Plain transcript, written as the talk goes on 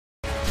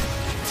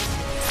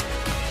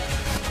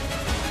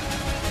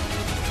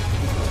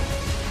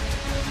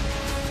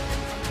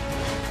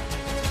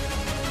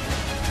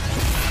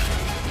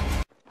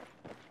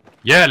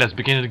Yeah, let's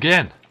begin it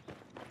again.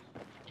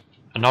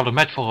 Another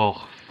match for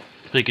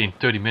freaking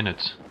 30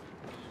 minutes.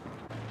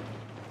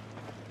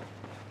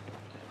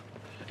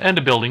 And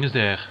the building is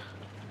there.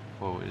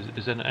 Whoa,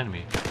 is that an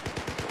enemy?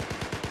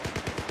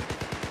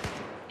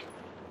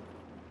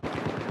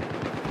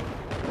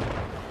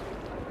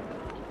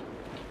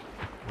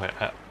 Wait,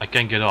 I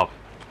can't get up.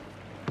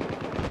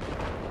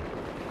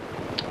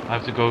 I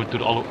have to go to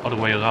the other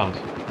way around.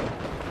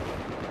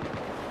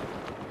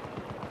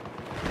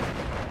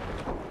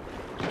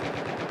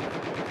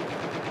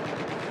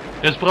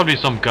 There's probably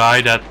some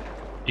guy that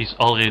is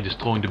already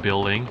destroying the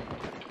building.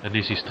 At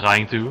least he's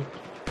trying to.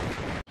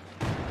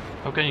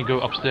 How can you go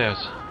upstairs?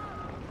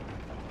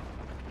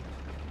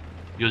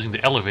 Using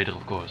the elevator,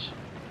 of course.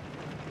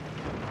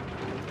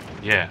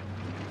 Yeah.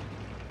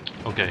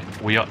 Okay,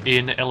 we are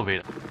in the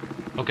elevator.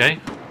 Okay,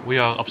 we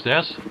are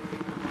upstairs.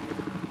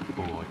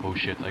 Oh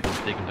shit, I can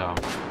take him down.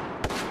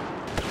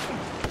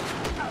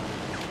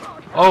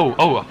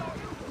 Oh!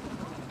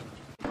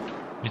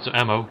 Need some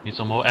ammo, need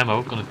some more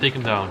ammo. Gonna take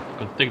him down.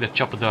 Gonna take that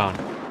chopper down.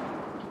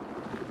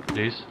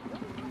 Please.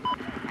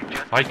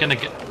 Why can I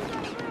get...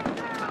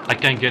 I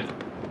can't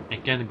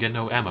get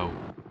no ammo.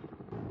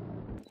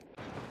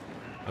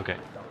 Okay.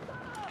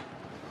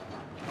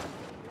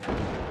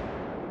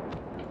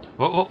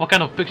 What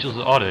kind of pictures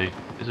are they?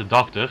 Is a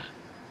doctor?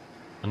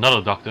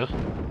 Another doctor?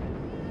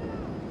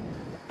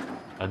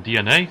 A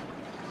DNA?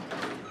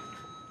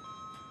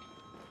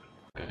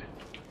 Okay.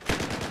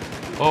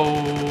 Oh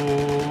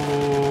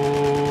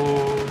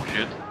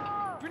shit.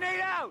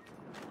 Grenade out!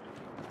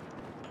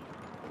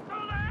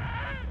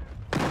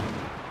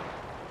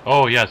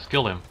 Oh yes,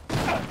 kill him.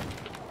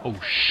 Oh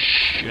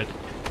shit.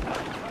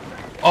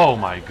 Oh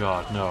my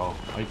god, no.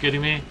 Are you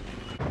kidding me?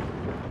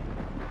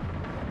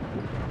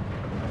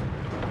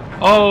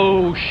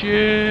 Oh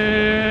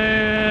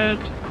shit!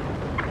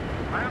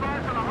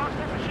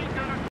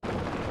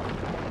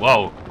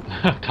 Wow,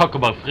 talk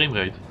about frame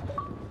rate.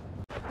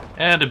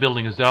 And the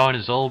building is down,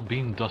 it's all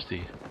been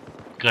dusty.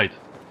 Great.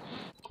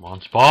 Come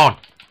on, spawn!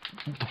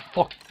 What the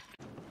fuck?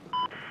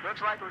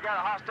 Looks like we got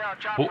a hostile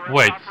chopper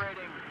wait.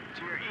 operating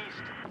to your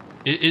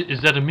east.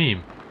 Is that a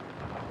meme?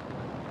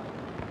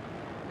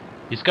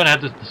 He's gonna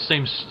have the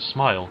same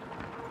smile.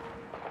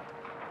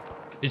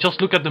 You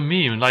just look at the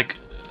meme, like,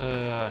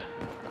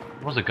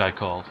 what's the guy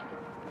called?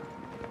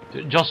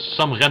 Just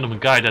some random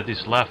guy that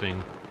is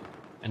laughing.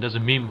 And there's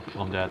a meme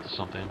from that or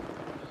something.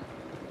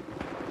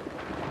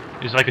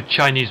 It's like a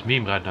Chinese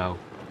meme right now.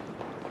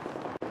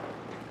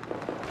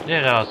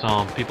 There are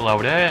some people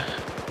over there.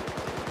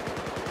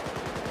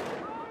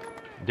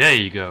 There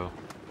you go.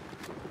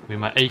 With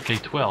my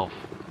AK-12.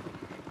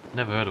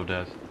 Never heard of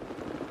that.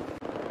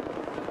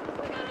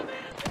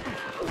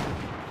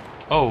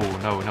 Oh,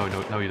 no you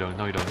don't, no you don't.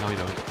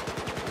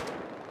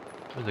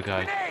 Where's the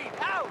guy?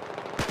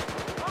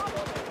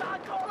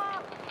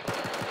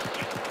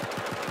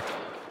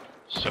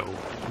 So,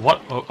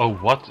 what? Oh,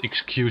 what?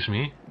 Excuse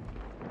me?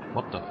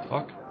 What the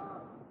fuck?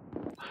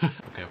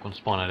 Okay, I'm gonna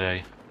spawn at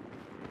A.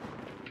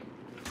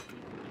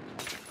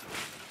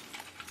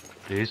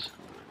 Please.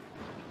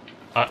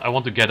 I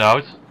want to get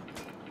out.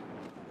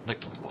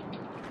 Like,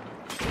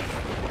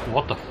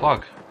 what the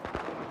fuck?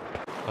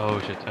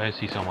 Oh shit, I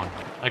see someone.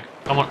 I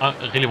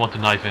really want to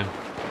knife him.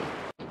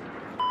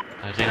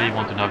 I really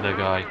want to knife that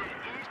guy.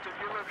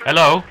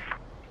 Hello?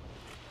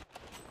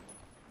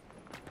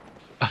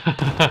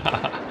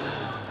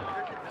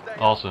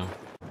 Awesome.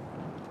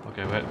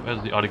 Okay,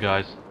 where's the other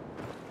guys?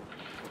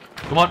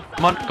 Come on!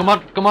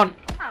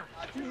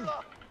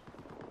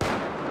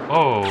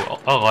 Oh,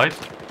 alright.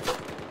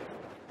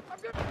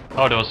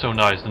 Oh, that was so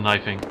nice, the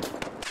knifing.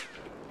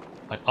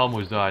 I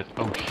almost died.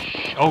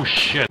 Oh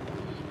shit.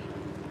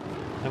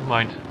 Never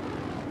mind.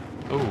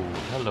 Oh,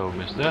 hello,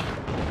 mister.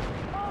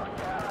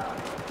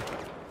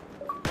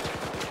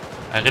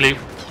 I really...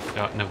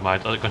 Oh, never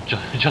mind,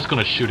 I'm just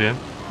gonna shoot him.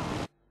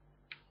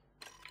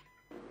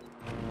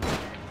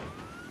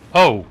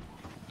 Oh!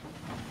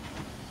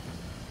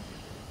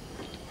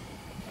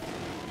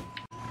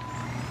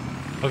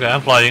 Okay,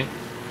 I'm flying.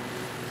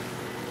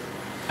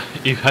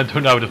 Even I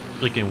don't know how it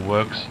freaking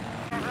works.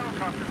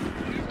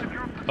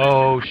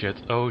 Oh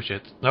shit,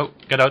 No,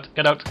 get out!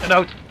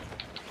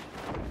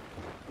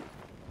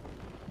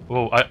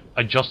 Whoa,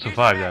 I just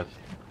survived that.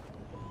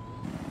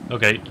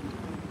 Okay.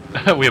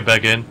 We are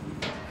back in.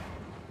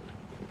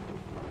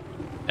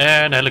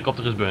 And the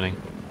helicopter is burning.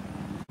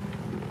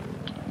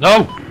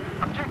 No!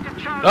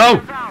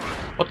 No!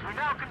 What?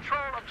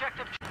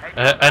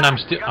 And I'm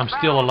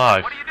still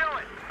alive.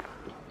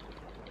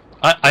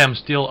 I am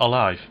still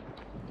alive.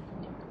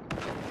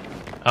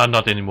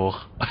 Not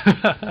anymore.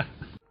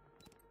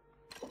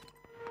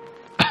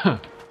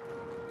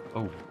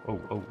 Oh.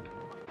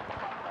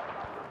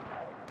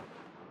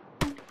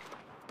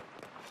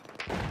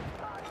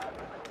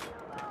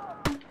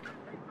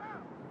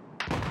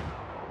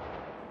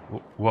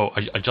 Whoa,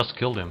 I just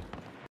killed him.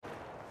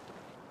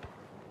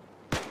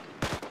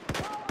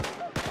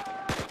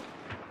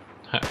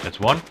 That's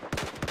one.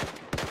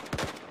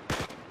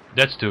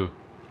 That's two.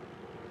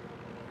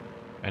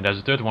 And there's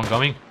a third one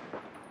coming.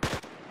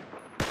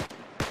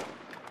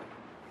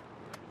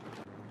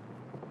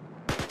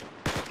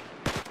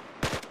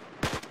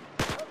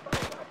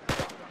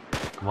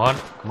 Come on,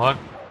 come on.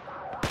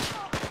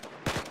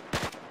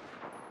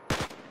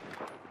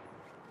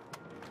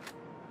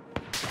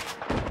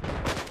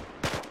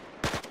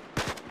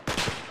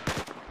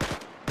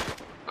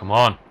 Come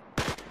on.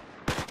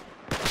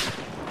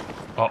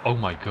 Oh, oh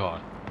my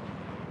god.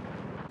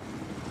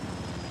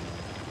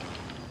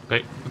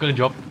 Okay, we're gonna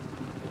jump.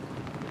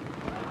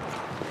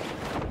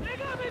 They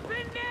got me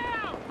pinned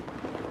down!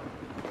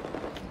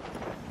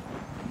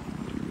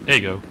 There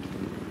you go.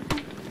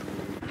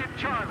 Get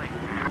Charlie.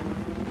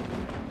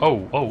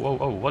 Oh, oh, oh,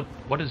 oh,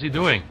 what is he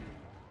doing?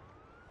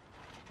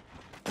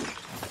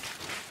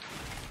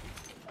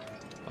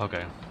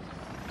 Okay.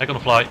 I'm gonna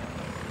fly.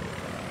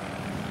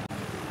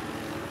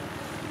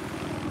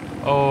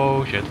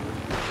 Oh shit.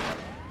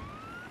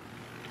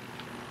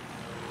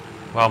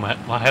 Wow,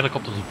 my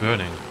helicopter is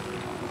burning.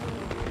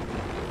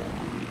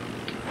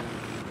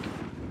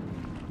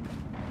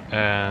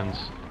 And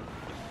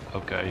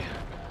okay.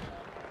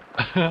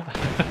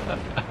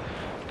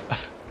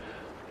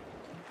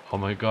 Oh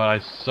my god, I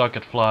suck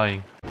at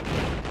flying.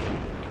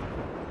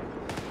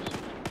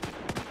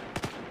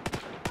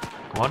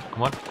 Come on,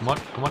 come on, come on,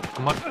 come on,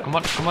 come on, come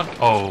on, come on.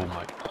 Oh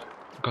my god.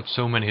 Got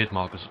so many hit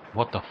markers.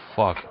 What the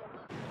fuck?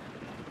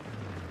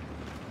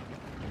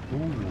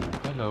 Ooh,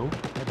 hello,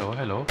 hello,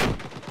 hello.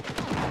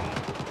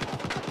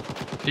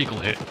 Vehicle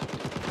hit.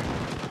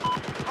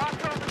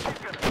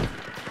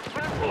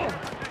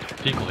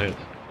 Vehicle hit.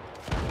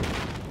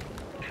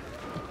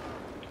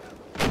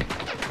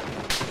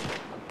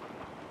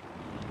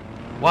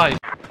 Why?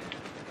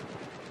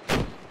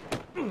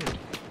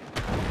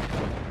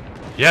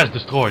 Yes,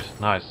 destroyed.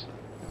 Nice.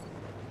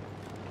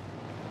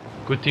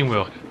 Good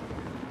teamwork.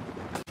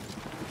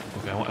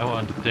 Okay, I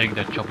want to take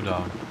that chopper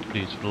down.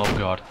 Please, for the love of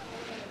God.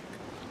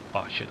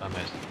 Oh shit, I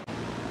missed.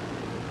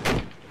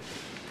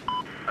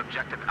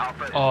 Objective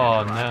Alpha is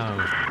Oh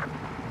neutralized.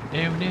 no.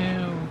 Oh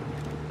no.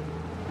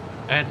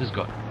 And it's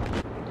gone.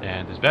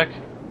 And it's back.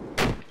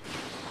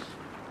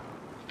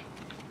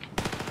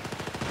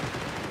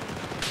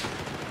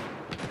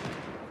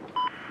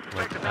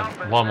 Wait,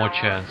 and one more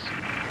chance.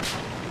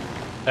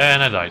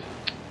 And I died.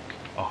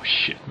 Oh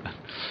shit, man.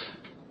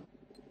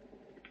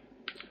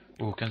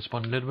 Oh, can I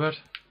spawn a little bit?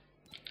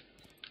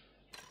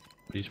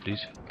 Please,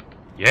 please.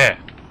 Yeah.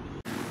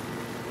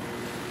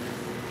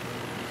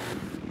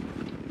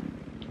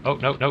 Oh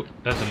no, no,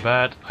 that's a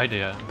bad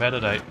idea. Bad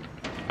idea.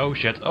 Oh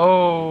shit.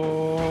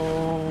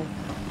 Oh.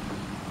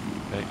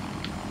 Okay.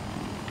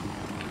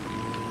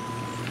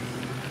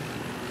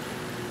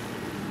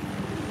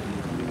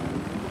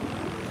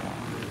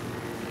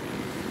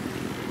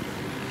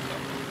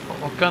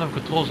 What kind of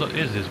controls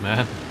is this,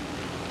 man?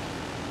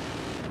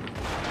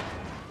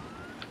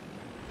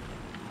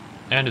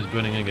 And it's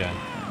burning again.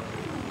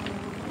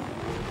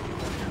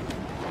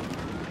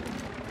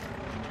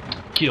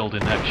 Killed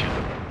in action.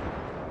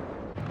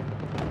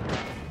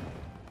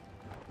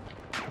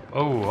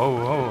 Oh, oh,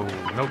 oh.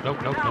 Nope,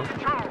 nope, nope, nope.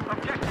 Control,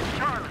 objective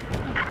Charlie.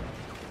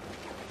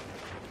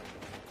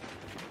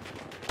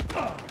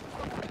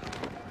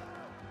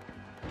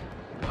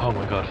 Oh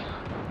my god.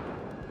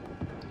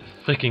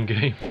 Freaking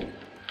game.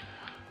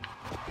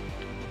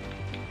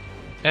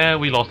 And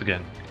we lost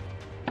again.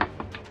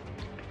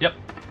 Yep.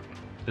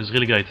 This is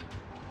really great.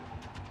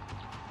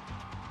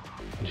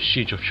 The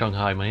siege of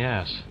Shanghai, my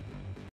ass.